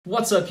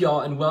What's up,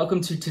 y'all, and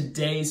welcome to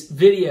today's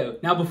video.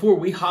 Now, before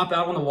we hop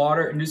out on the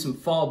water and do some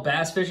fall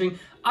bass fishing,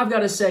 I've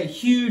got to say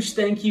huge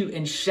thank you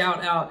and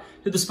shout out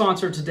to the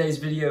sponsor of today's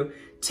video,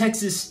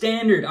 Texas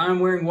Standard. I'm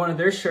wearing one of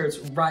their shirts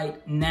right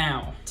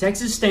now.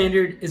 Texas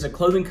Standard is a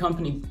clothing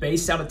company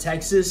based out of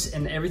Texas,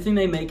 and everything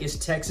they make is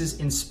Texas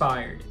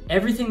inspired.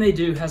 Everything they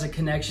do has a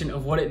connection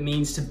of what it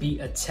means to be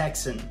a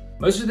Texan.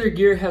 Most of their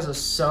gear has a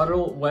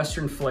subtle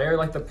Western flair,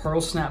 like the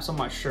pearl snaps on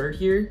my shirt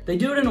here. They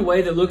do it in a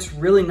way that looks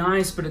really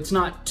nice, but it's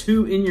not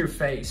too in your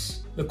face.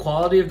 The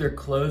quality of their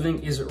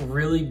clothing is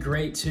really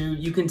great too.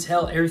 You can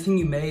tell everything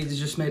you made is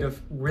just made of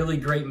really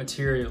great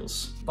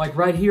materials. Like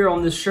right here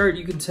on this shirt,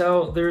 you can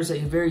tell there's a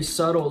very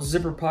subtle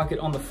zipper pocket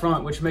on the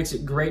front, which makes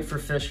it great for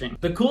fishing.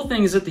 The cool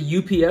thing is that the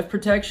UPF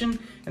protection,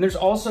 and there's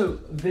also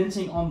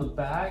venting on the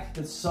back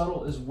that's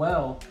subtle as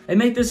well. They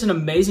make this an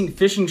amazing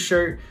fishing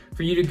shirt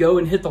for you to go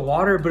and hit the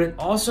water, but it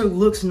also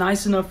looks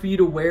nice enough for you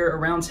to wear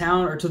around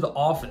town or to the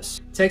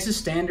office. Texas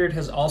Standard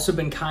has also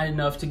been kind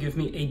enough to give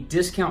me a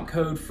discount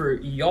code for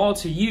y'all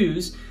to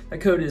use. That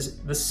code is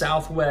the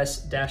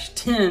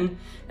Southwest-10,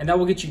 and that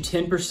will get you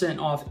 10%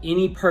 off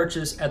any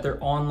purchase at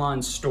their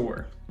online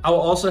store. I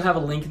will also have a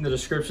link in the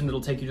description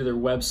that'll take you to their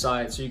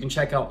website so you can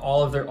check out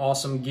all of their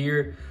awesome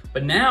gear.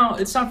 But now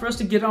it's time for us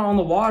to get out on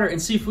the water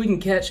and see if we can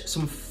catch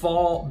some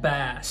fall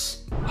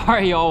bass. All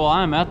right, y'all, well,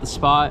 I'm at the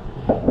spot.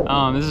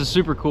 This is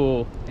super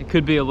cool. It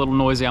could be a little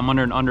noisy. I'm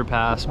under an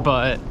underpass,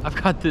 but I've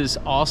got this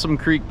awesome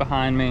creek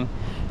behind me,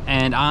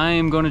 and I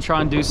am going to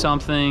try and do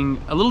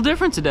something a little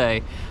different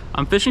today.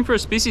 I'm fishing for a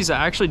species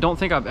I actually don't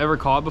think I've ever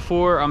caught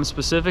before. I'm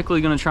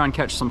specifically going to try and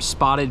catch some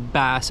spotted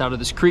bass out of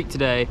this creek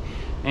today,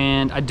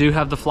 and I do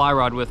have the fly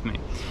rod with me.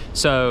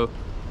 So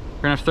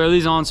we're gonna have to throw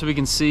these on so we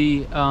can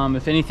see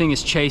if anything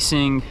is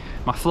chasing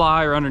my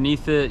fly or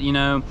underneath it, you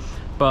know.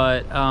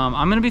 But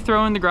I'm gonna be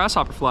throwing the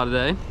grasshopper fly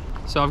today.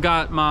 So I've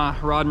got my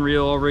rod and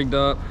reel all rigged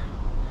up.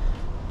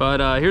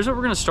 But here's what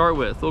we're gonna start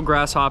with. Little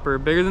grasshopper,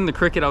 bigger than the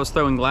cricket I was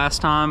throwing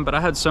last time, but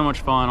I had so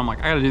much fun. I'm like,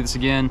 I gotta do this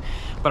again.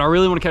 But I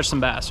really wanna catch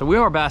some bass. So we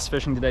are bass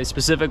fishing today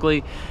specifically.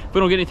 If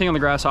we don't get anything on the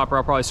grasshopper,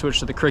 I'll probably switch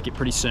to the cricket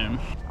pretty soon.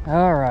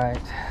 All right,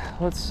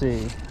 let's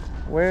see.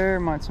 Where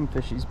might some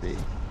fishies be?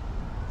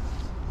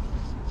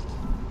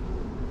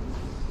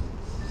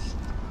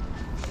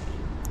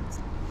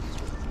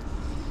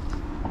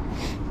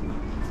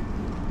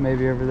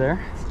 Maybe over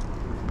there.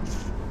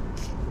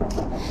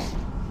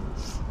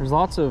 There's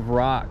lots of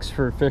rocks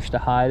for fish to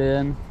hide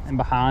in and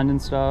behind and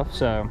stuff,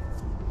 so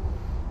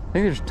I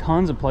think there's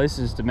tons of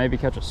places to maybe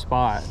catch a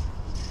spot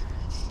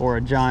or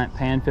a giant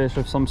panfish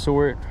of some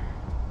sort.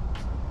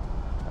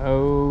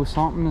 Oh,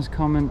 something is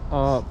coming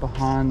up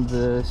behind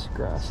this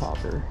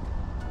grasshopper.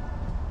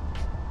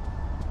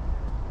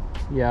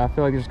 Yeah, I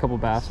feel like there's a couple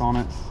bass on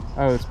it.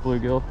 Oh, it's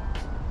bluegill.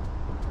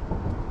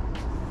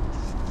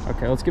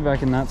 Okay, let's get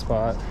back in that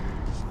spot.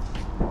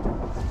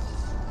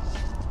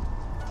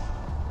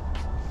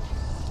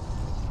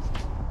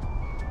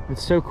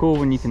 It's so cool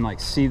when you can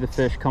like see the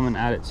fish coming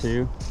at it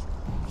too.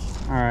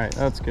 All right,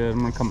 that's good.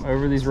 I'm gonna come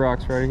over these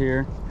rocks right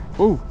here.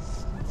 Ooh.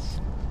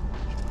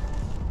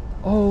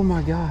 Oh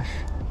my gosh.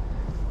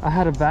 I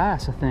had a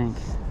bass, I think.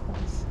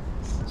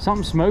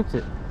 Something smoked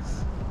it.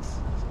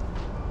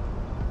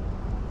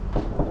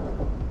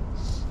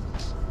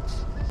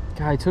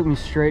 Guy took me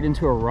straight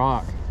into a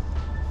rock.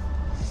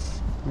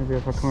 Maybe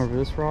if I come over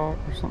this rock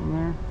or something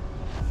there.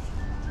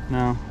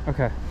 No,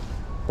 okay.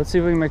 Let's see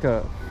if we can make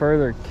a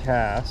further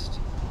cast.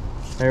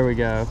 There we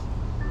go.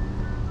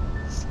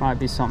 Might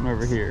be something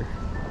over here.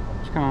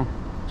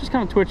 Just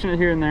kind of twitching it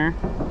here and there.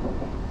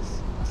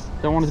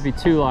 Don't want it to be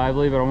too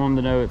lively, but I want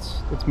them to know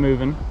it's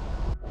moving.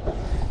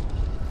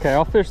 Okay,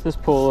 I'll fish this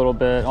pool a little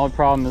bit. Only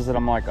problem is that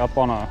I'm like up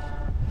on a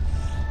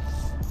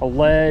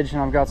ledge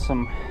and I've got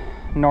some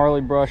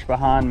gnarly brush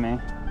behind me.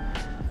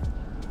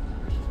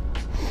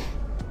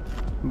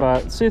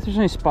 But let's see if there's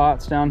any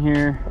spots down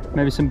here.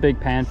 Maybe some big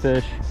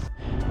panfish.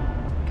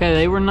 Okay,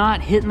 they were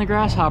not hitting the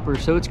grasshopper,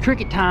 so it's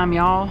cricket time,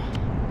 y'all.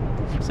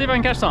 See if I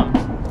can catch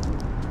something.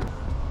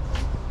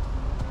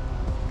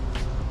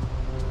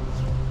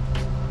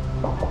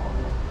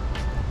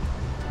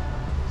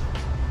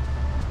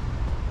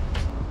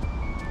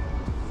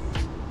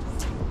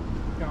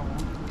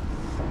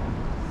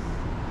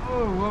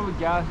 Oh, what we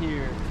got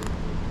here?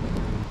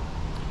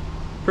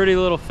 Pretty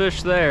little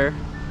fish there.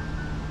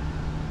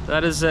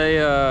 That is a,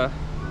 I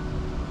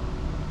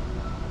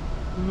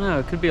don't know,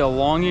 it could be a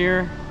long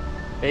ear.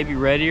 Baby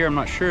red ear, I'm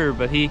not sure,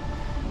 but he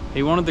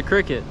wanted the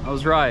cricket. I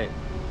was right.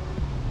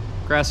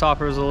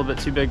 Grasshopper was a little bit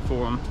too big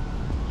for him.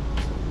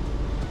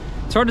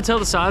 It's hard to tell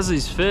the size of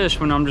these fish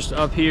when I'm just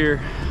up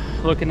here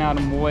looking at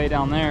them way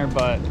down there,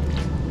 but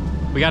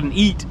we got an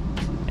eat,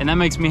 and that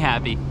makes me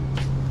happy.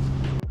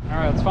 All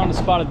right, let's find a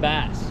spotted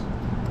bass.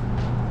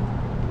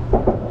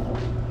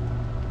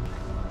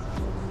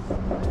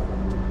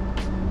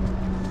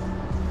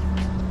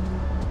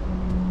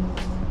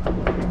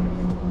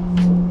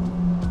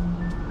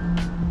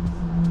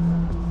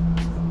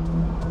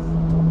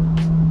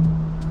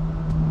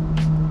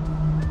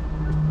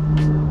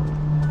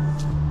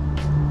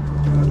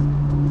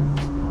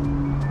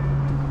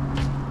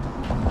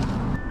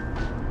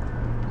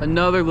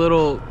 Another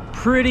little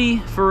pretty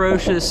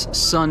ferocious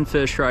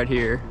sunfish right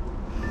here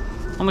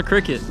on the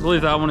cricket. I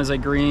believe that one is a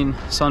green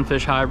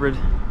sunfish hybrid.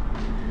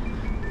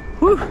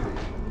 Whew.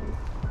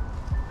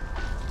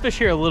 Fish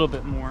here a little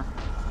bit more,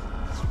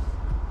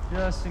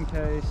 just in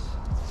case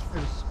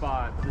there's a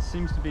spot, but this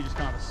seems to be just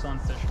kind of a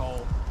sunfish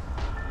hole.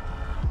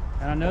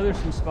 And I know there's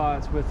some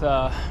spots with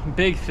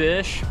big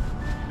fish.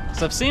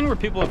 So I've seen where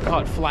people have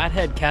caught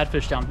flathead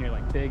catfish down here,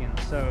 like big. And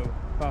so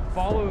if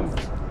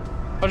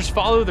I'll just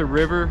follow the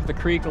river, the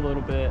creek a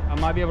little bit, I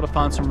might be able to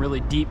find some really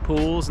deep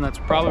pools, and that's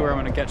probably where I'm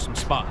gonna catch some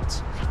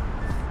spots.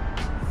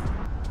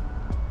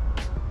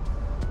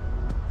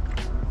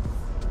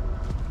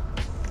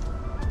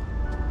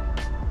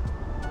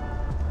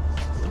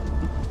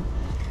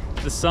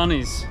 The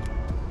sunnies,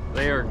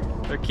 they're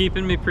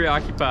keeping me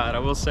preoccupied, I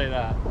will say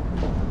that.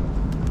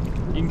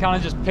 You can kind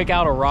of just pick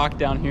out a rock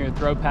down here,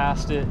 throw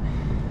past it.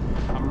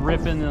 I'm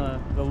ripping the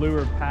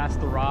lure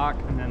past the rock,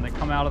 and then they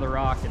come out of the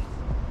rock and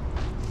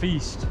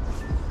feast.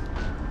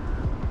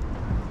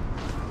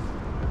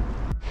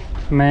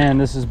 Man,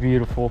 this is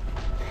beautiful.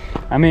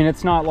 I mean,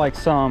 it's not like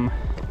some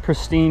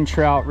pristine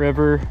trout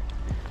river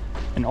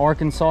in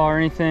Arkansas or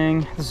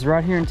anything. This is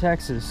right here in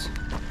Texas,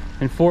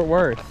 in Fort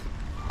Worth.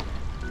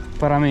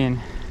 But I mean,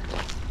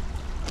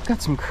 I've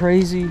got some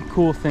crazy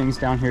cool things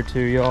down here too,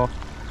 y'all.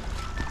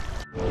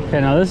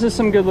 Okay, now this is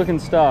some good looking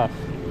stuff.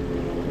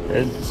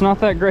 It's not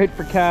that great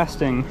for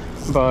casting,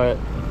 but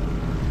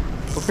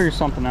we'll figure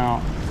something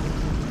out.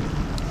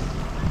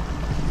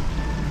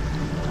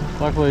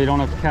 Luckily, you don't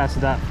have to cast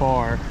it that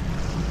far,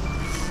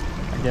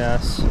 I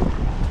guess.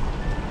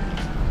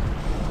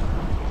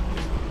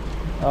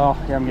 Oh,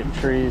 yeah, I'm getting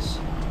trees.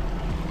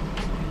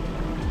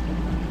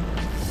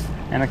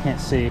 And I can't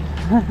see.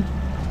 I'm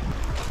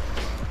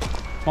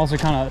also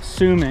kind of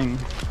assuming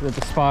that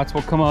the spots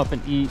will come up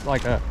and eat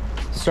like a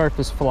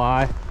surface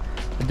fly.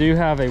 I do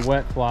have a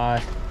wet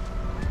fly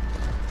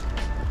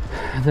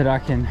that I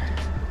can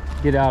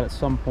get out at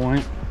some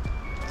point.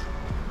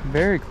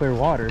 Very clear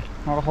water,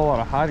 not a whole lot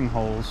of hiding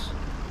holes.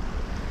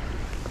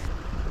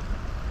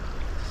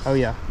 Oh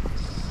yeah.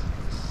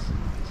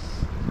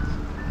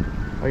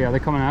 Oh yeah, they're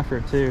coming after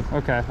it too.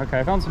 Okay,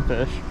 I found some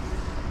fish.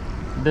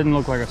 It didn't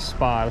look like a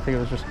spot. I think it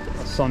was just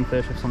a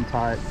sunfish of some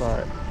type,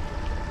 but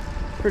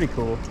pretty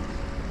cool.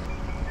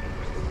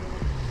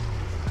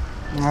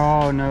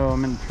 Oh no,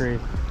 I'm in the tree.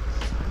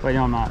 Wait,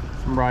 no, I'm not.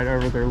 I'm right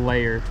over their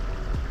lair.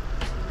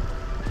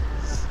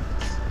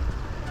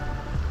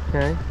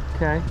 Okay.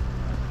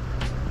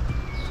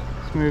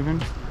 It's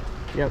moving.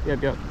 Yep.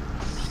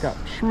 Just got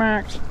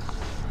smacked.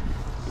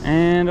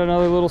 And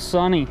another little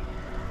sunny.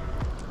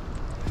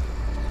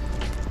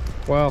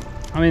 Wow.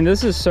 I mean,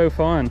 this is so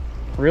fun.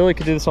 Really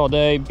could do this all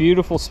day.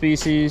 Beautiful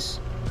species.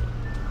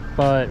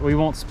 But we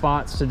want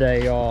spots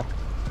today, y'all.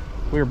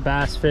 We're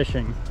bass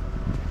fishing.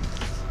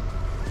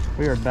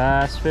 We are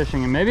bass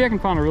fishing. And maybe I can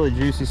find a really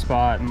juicy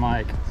spot and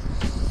like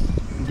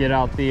get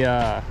out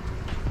the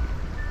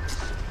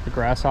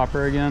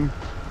grasshopper again.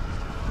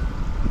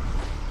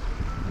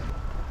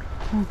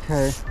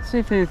 Okay, let's see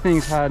if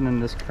anything's hiding in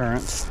this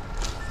current.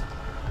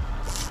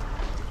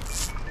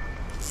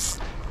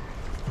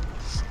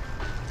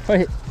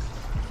 Wait,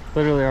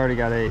 literally already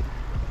got 8.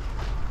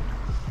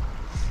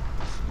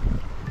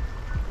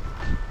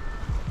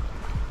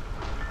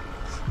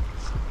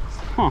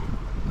 Huh.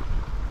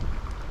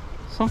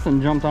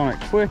 Something jumped on it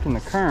quick in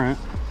the current.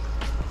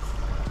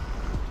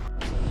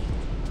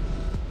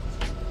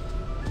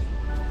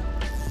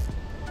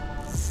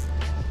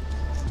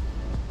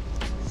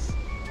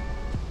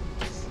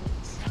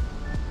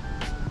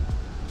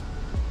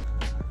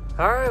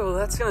 All right, well,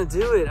 that's gonna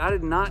do it. I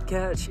did not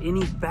catch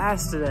any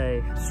bass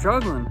today.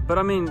 Struggling, but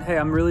I mean, hey,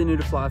 I'm really new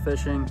to fly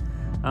fishing.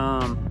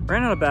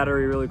 Ran out of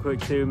battery really quick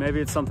too. Maybe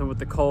it's something with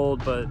the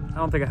cold, but I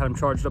don't think I have them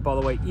charged up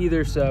all the way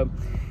either, so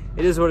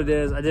it is what it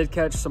is. I did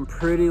catch some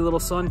pretty little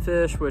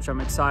sunfish, which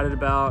I'm excited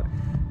about,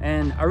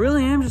 and I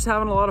really am just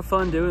having a lot of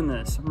fun doing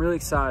this. I'm really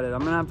excited. I'm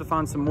gonna have to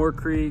find some more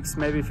creeks.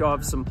 Maybe if y'all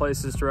have some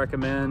places to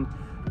recommend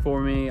for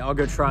me, I'll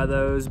go try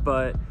those,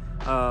 but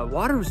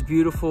water was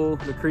beautiful.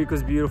 The creek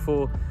was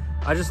beautiful.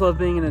 I just love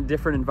being in a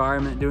different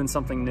environment, doing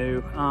something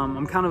new.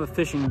 I'm kind of a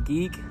fishing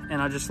geek,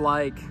 and I just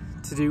like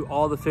to do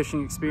all the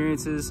fishing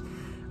experiences,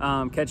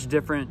 catch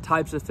different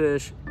types of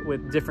fish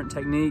with different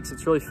techniques.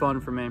 It's really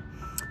fun for me.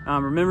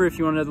 Remember, if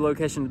you want to know the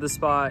location of this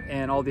spot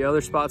and all the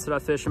other spots that I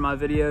fish in my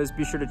videos,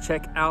 be sure to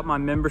check out my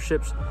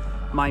memberships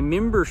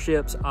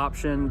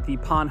option, the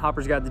Pond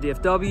Hoppers Guide to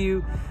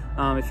DFW.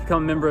 If you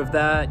become a member of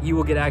that, you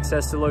will get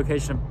access to the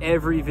location of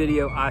every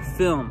video I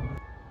film.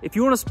 If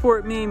you want to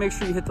support me, make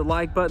sure you hit the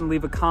like button,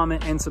 leave a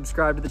comment, and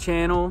subscribe to the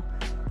channel.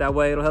 That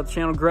way it'll help the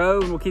channel grow,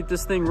 and we'll keep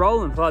this thing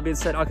rolling. With all that being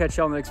said, I'll catch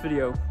y'all in the next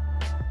video.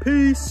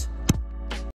 Peace.